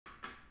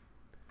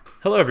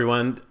Hello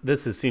everyone,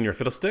 this is Senor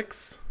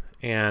Fiddlestix,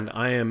 and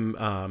I am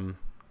going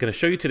to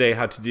show you today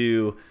how to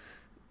do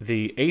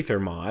the Aether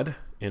mod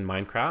in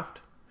Minecraft.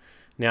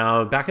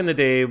 Now, back in the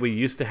day, we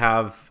used to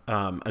have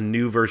a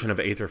new version of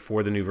Aether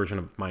for the new version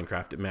of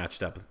Minecraft. It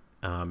matched up.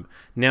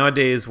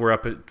 Nowadays, we're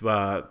up at,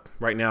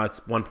 right now it's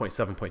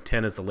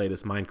 1.7.10 is the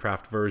latest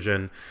Minecraft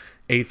version.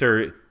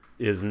 Aether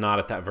is not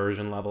at that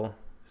version level.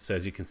 So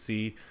as you can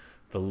see,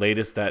 the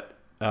latest that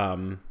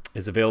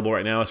is available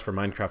right now is for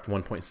Minecraft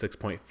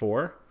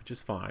 1.6.4, which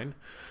is fine.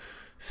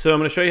 So I'm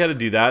going to show you how to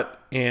do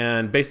that.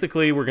 And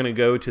basically, we're going to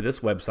go to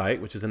this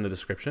website, which is in the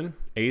description,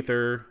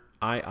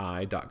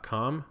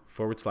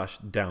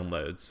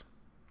 aetherii.com/downloads.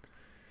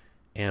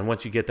 And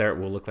once you get there, it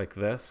will look like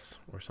this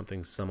or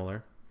something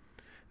similar.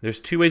 There's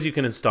two ways you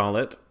can install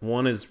it.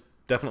 One is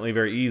definitely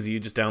very easy. You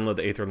just download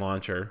the Aether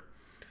launcher,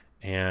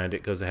 and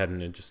it goes ahead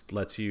and it just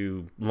lets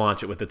you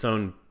launch it with its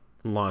own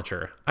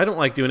launcher. I don't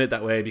like doing it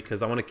that way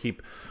because I want to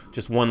keep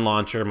just one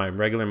launcher, my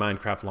regular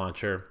Minecraft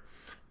launcher,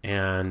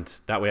 and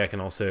that way I can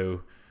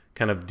also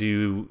kind of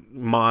do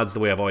mods the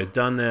way I've always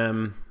done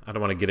them. I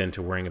don't want to get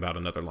into worrying about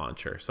another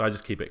launcher, so I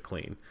just keep it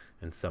clean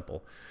and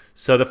simple.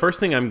 So the first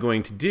thing I'm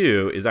going to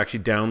do is actually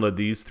download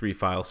these three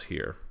files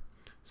here.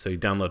 So you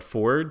download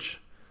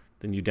Forge,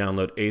 then you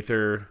download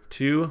Aether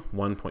II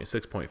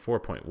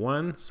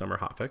 1.6.4.1 Summer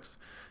Hotfix,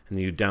 and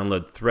then you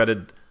download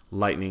Threaded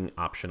Lightning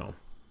optional.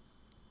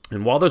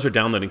 And while those are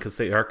downloading, because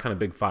they are kind of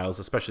big files,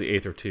 especially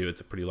Aether II,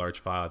 it's a pretty large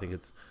file. I think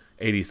it's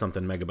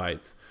 80-something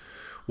megabytes.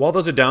 While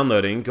those are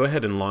downloading, go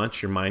ahead and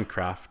launch your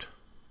Minecraft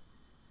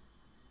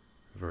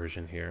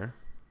version here.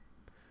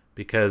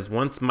 Because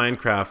once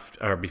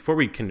Minecraft, or before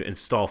we can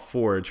install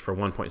Forge for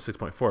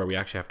 1.6.4, we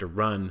actually have to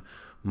run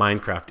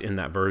Minecraft in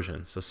that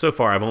version. So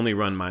far I've only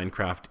run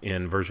Minecraft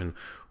in version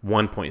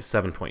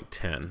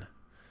 1.7.10.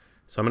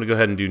 So I'm going to go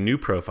ahead and do new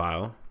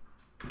profile.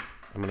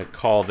 I'm going to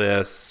call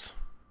this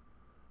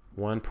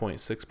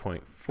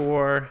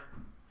 1.6.4,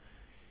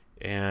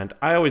 and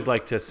I always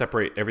like to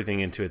separate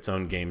everything into its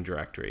own game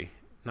directory.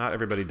 Not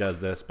everybody does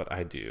this, but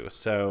I do.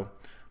 So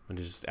I'm going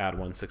to just add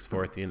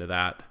 164 at the end of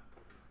that,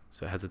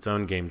 so it has its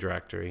own game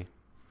directory.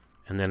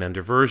 And then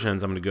under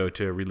versions, I'm going to go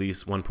to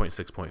release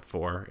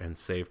 1.6.4 and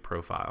save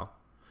profile,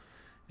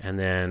 and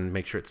then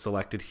make sure it's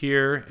selected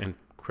here and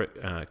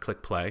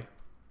click play.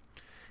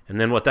 And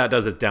then what that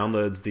does is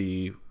downloads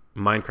the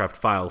Minecraft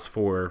files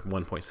for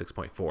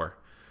 1.6.4.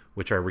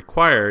 which are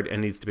required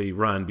and needs to be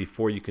run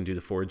before you can do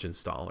the Forge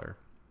installer.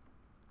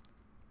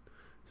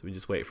 So we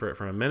just wait for it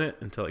for a minute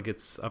until it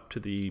gets up to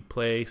the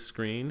play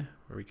screen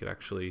where we could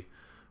actually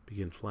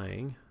begin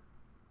playing.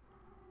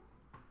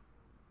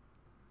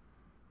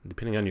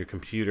 Depending on your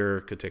computer,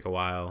 it could take a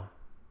while.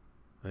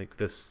 Like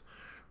this,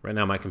 right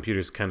now my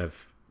computer's kind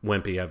of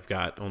wimpy. I've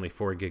got only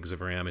 4 gigs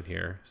of RAM in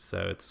here,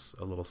 so it's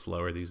a little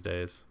slower these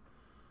days.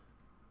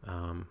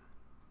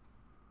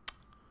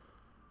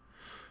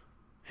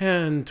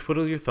 And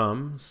twiddle your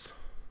thumbs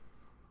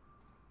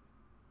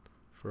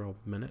for a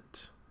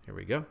minute. Here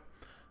we go.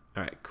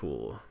 All right,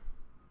 cool.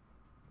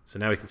 So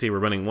now we can see we're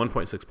running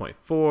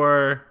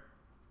 1.6.4.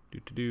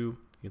 You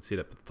can see it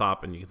up at the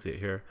top, and you can see it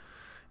here.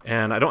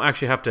 And I don't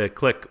actually have to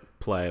click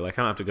play. Like,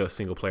 I don't have to go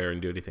single player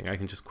and do anything. I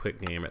can just quit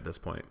game at this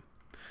point.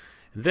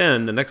 And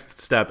then the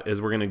next step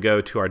is we're going to go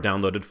to our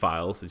downloaded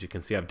files. As you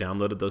can see, I've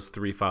downloaded those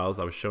 3 files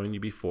I was showing you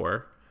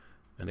before.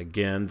 And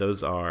again,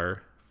 those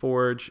are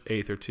Forge,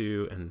 Aether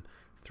II, and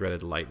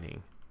Threaded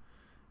Lightning.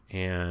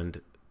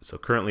 And so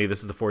currently this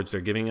is the Forge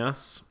they're giving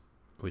us,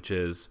 which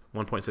is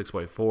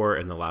 1.6.4,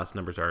 and the last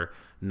numbers are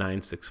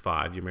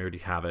 965. You may already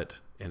have it,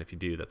 and if you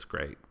do, that's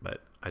great,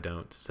 but I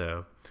don't.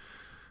 So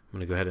I'm going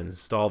to go ahead and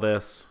install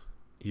this,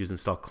 use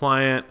install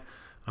client.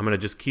 I'm going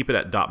to just keep it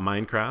at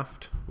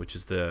 .minecraft, which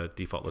is the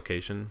default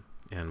location,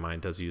 and mine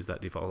does use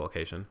that default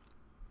location.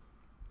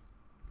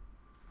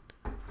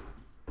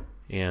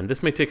 And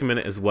this may take a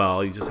minute as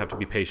well. You just have to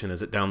be patient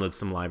as it downloads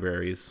some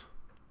libraries.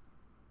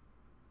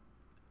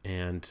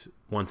 And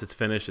once it's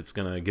finished, it's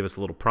going to give us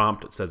a little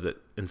prompt. It says it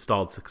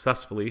installed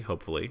successfully,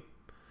 hopefully.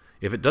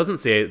 If it doesn't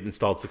say it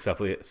installed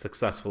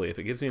successfully, if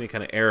it gives you any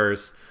kind of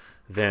errors,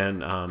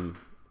 then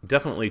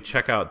definitely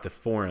check out the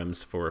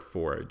forums for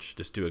Forge.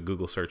 Just do a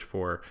Google search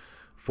for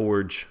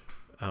Forge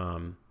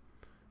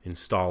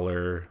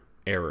installer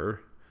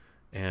error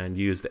and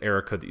use the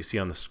error code that you see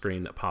on the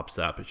screen that pops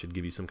up. It should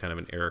give you some kind of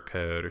an error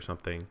code or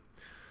something.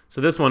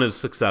 So this one is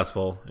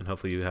successful, and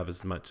hopefully you have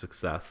as much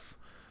success.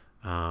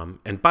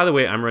 And by the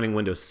way, I'm running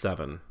Windows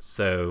 7,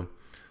 so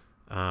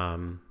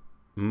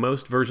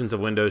most versions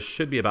of Windows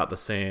should be about the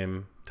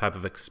same type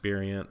of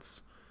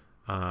experience.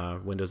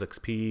 Windows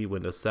XP,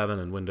 Windows 7,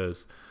 and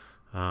Windows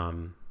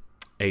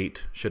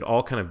 8 should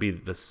all kind of be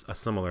a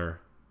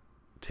similar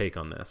take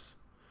on this.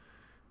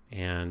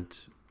 And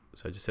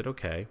so I just hit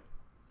OK.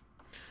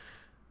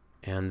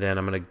 And then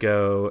I'm going to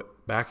go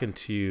back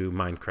into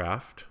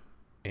Minecraft,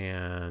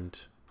 and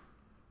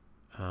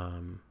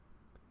I'm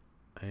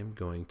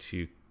going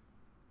to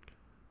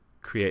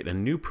create a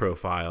new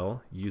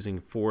profile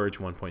using Forge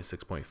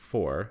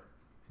 1.6.4,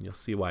 and you'll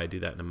see why I do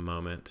that in a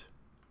moment.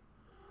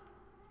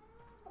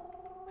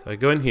 So I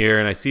go in here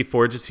and I see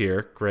Forge is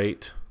here.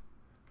 Great.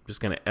 I'm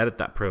just going to edit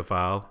that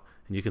profile.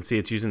 And you can see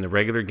it's using the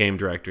regular game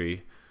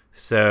directory.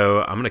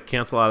 So I'm going to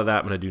cancel out of that.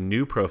 I'm going to do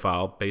new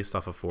profile based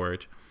off of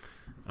Forge.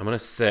 I'm going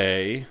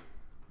to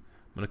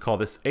call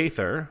this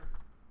Aether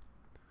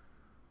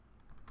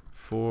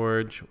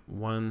Forge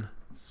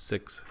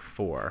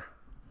 164.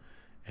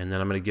 And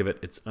then I'm going to give it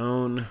its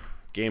own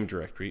game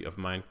directory of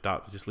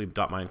just leave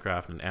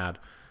 .minecraft and add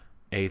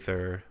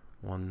Aether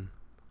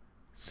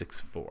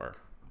 164.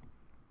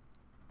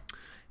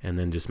 And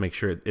then just make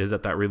sure it is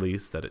at that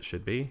release that it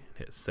should be.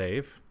 Hit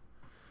save.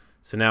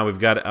 So now we've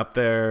got it up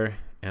there,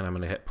 and I'm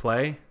going to hit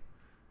play.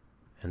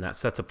 And that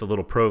sets up the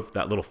little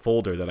that little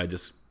folder that I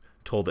just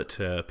told it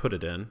to put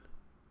it in.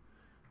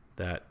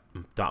 That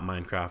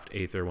 .minecraft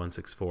Aether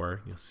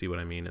 164. You'll see what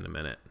I mean in a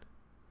minute.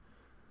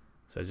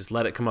 So I just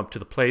let it come up to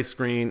the play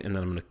screen, and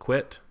then I'm going to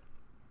quit.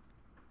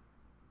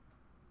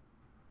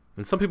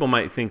 And some people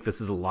might think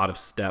this is a lot of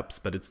steps,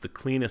 but it's the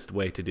cleanest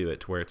way to do it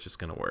to where it's just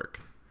going to work.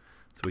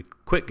 So we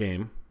quit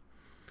game,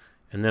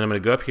 and then I'm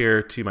going to go up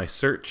here to my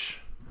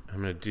search.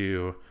 I'm going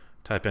to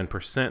type in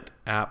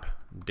 %app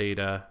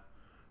data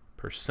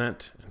 %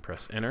 and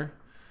press enter.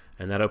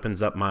 And that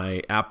opens up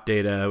my app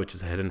data, which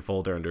is a hidden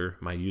folder under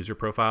my user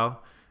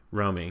profile,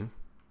 roaming.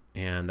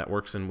 And that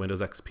works in Windows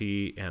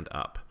XP and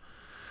up.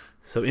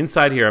 So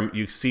inside here,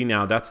 you see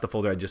now that's the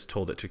folder I just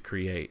told it to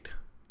create.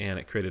 And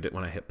it created it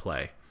when I hit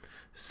play.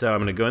 So I'm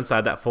going to go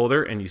inside that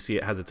folder, and you see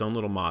it has its own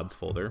little mods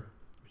folder,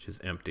 which is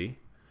empty.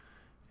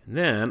 And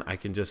then I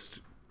can just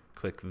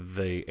click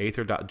the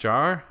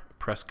aether.jar,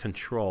 press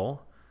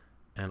Control,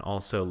 and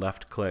also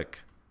left click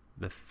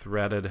the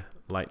threaded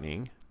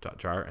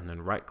lightning.jar, and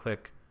then right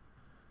click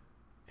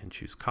and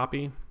choose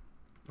copy.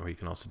 Or you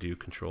can also do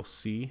Control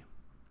C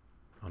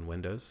on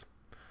Windows.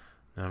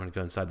 Then I'm going to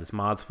go inside this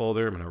mods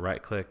folder. I'm going to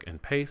right click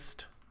and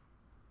paste.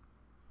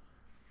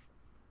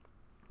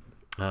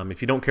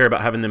 If you don't care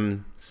about having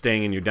them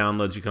staying in your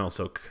downloads, you can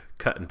also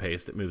cut and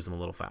paste. It moves them a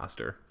little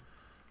faster.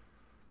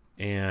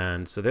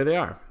 And so there they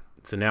are.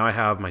 So now I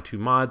have my two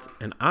mods,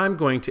 and I'm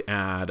going to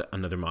add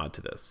another mod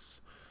to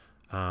this.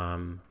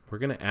 We're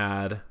going to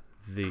add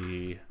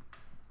the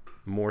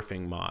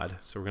morphing mod.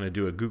 So we're going to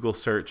do a Google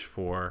search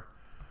for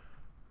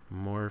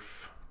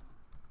Morph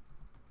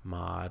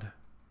Mod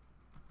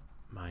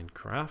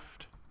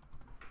Minecraft.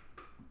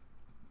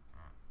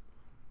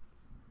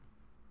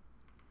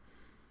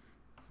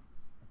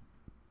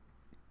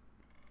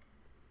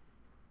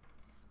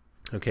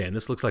 Okay, and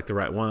this looks like the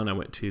right one. I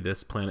went to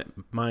this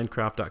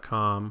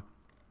planetminecraft.com.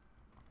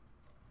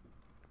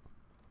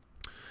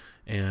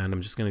 And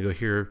I'm just going to go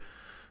here,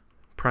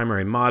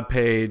 primary mod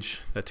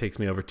page. That takes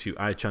me over to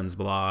iChun's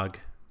blog.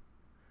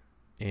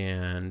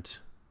 And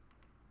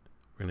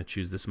we're going to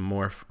choose this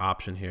morph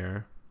option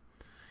here.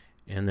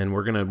 And then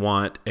we're going to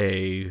want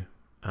a,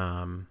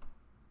 from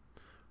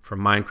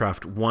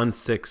Minecraft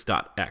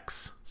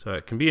 16.x. So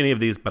it can be any of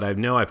these, but I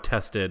know I've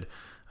tested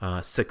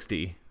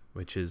 60,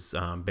 which is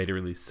beta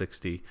release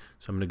 60.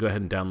 So I'm going to go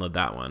ahead and download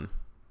that one.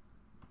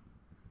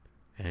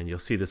 And you'll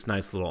see this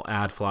nice little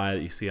ad fly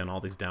that you see on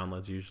all these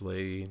downloads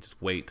usually. Just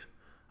wait.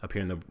 Up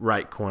here in the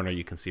right corner,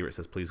 you can see where it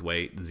says please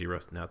wait. 0.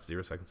 Now it's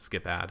 0, so I can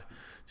skip ad.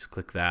 Just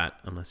click that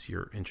unless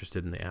you're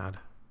interested in the ad.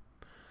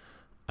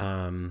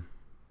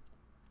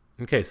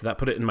 Okay, so that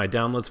put it in my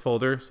downloads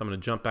folder. So I'm going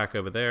to jump back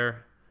over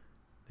there.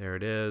 There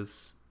it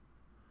is.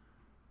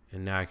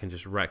 And now I can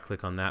just right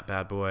click on that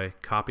bad boy,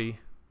 copy.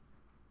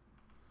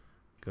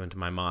 Go into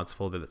my mods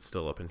folder that's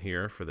still open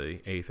here for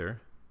the Aether.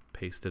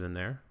 Paste it in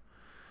there.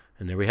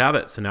 And there we have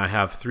it. So now I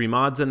have 3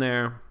 mods in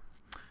there,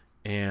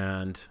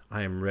 and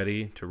I am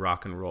ready to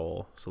rock and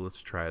roll. So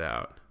let's try it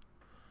out.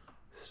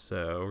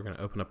 So we're going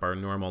to open up our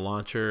normal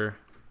launcher.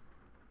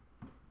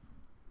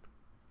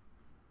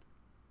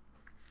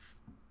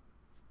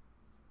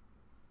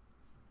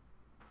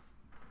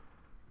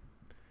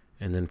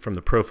 And then from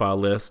the profile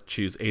list,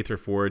 choose Aether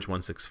Forge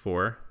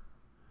 164,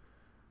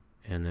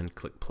 and then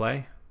click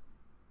play.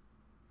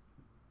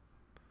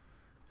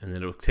 And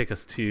then it will take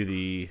us to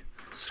the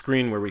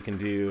screen where we can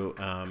do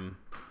the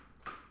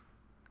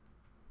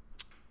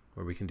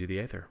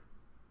Aether.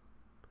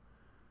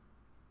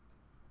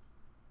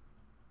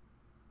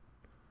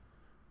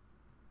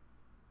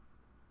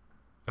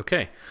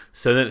 Okay,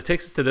 so then it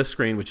takes us to this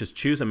screen, which is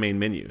choose a main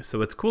menu. So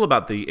what's cool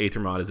about the Aether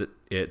mod is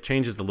it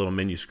changes the little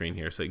menu screen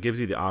here. So it gives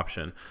you the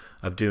option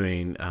of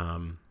doing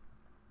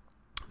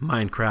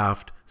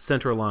Minecraft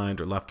center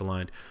aligned or left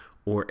aligned,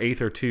 or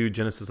Aether II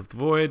Genesis of the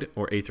Void,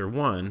 or Aether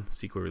 1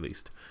 sequel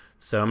released.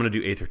 So I'm going to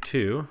do Aether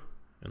 2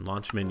 and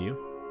launch menu.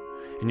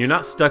 And you're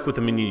not stuck with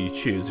the menu you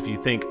choose. If you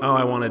think, oh,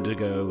 I wanted to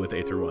go with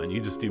Aether 1, you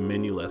just do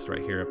menu list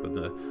right here up in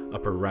the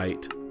upper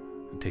right.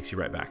 It takes you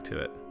right back to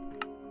it.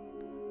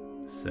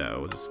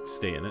 So we'll just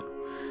stay in it.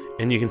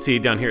 And you can see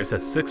down here it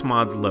says 6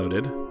 mods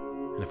loaded.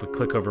 And if we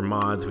click over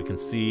mods, we can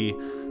see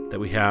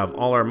that we have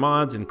all our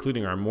mods,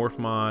 including our Morph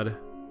Mod.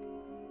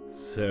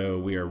 So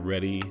we are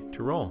ready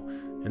to roll.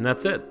 And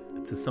that's it.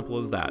 It's as simple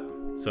as that.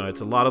 So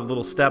it's a lot of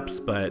little steps,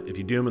 but if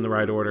you do them in the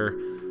right order,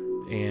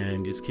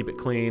 and just keep it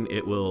clean.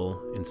 It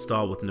will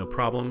install with no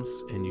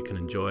problems, and you can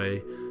enjoy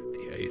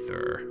the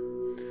Aether.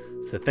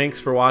 So thanks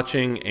for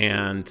watching,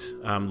 and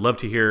love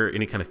to hear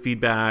any kind of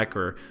feedback,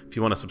 or if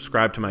you want to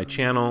subscribe to my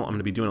channel. I'm going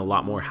to be doing a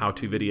lot more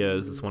how-to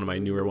videos. It's one of my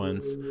newer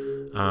ones,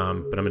 but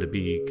I'm going to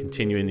be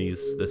continuing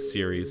this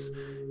series.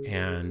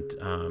 And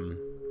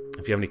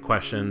if you have any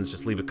questions,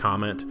 just leave a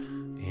comment,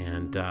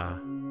 and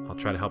I'll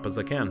try to help as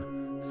I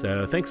can.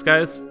 So thanks,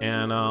 guys,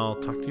 and I'll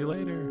talk to you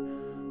later.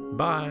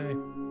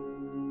 Bye.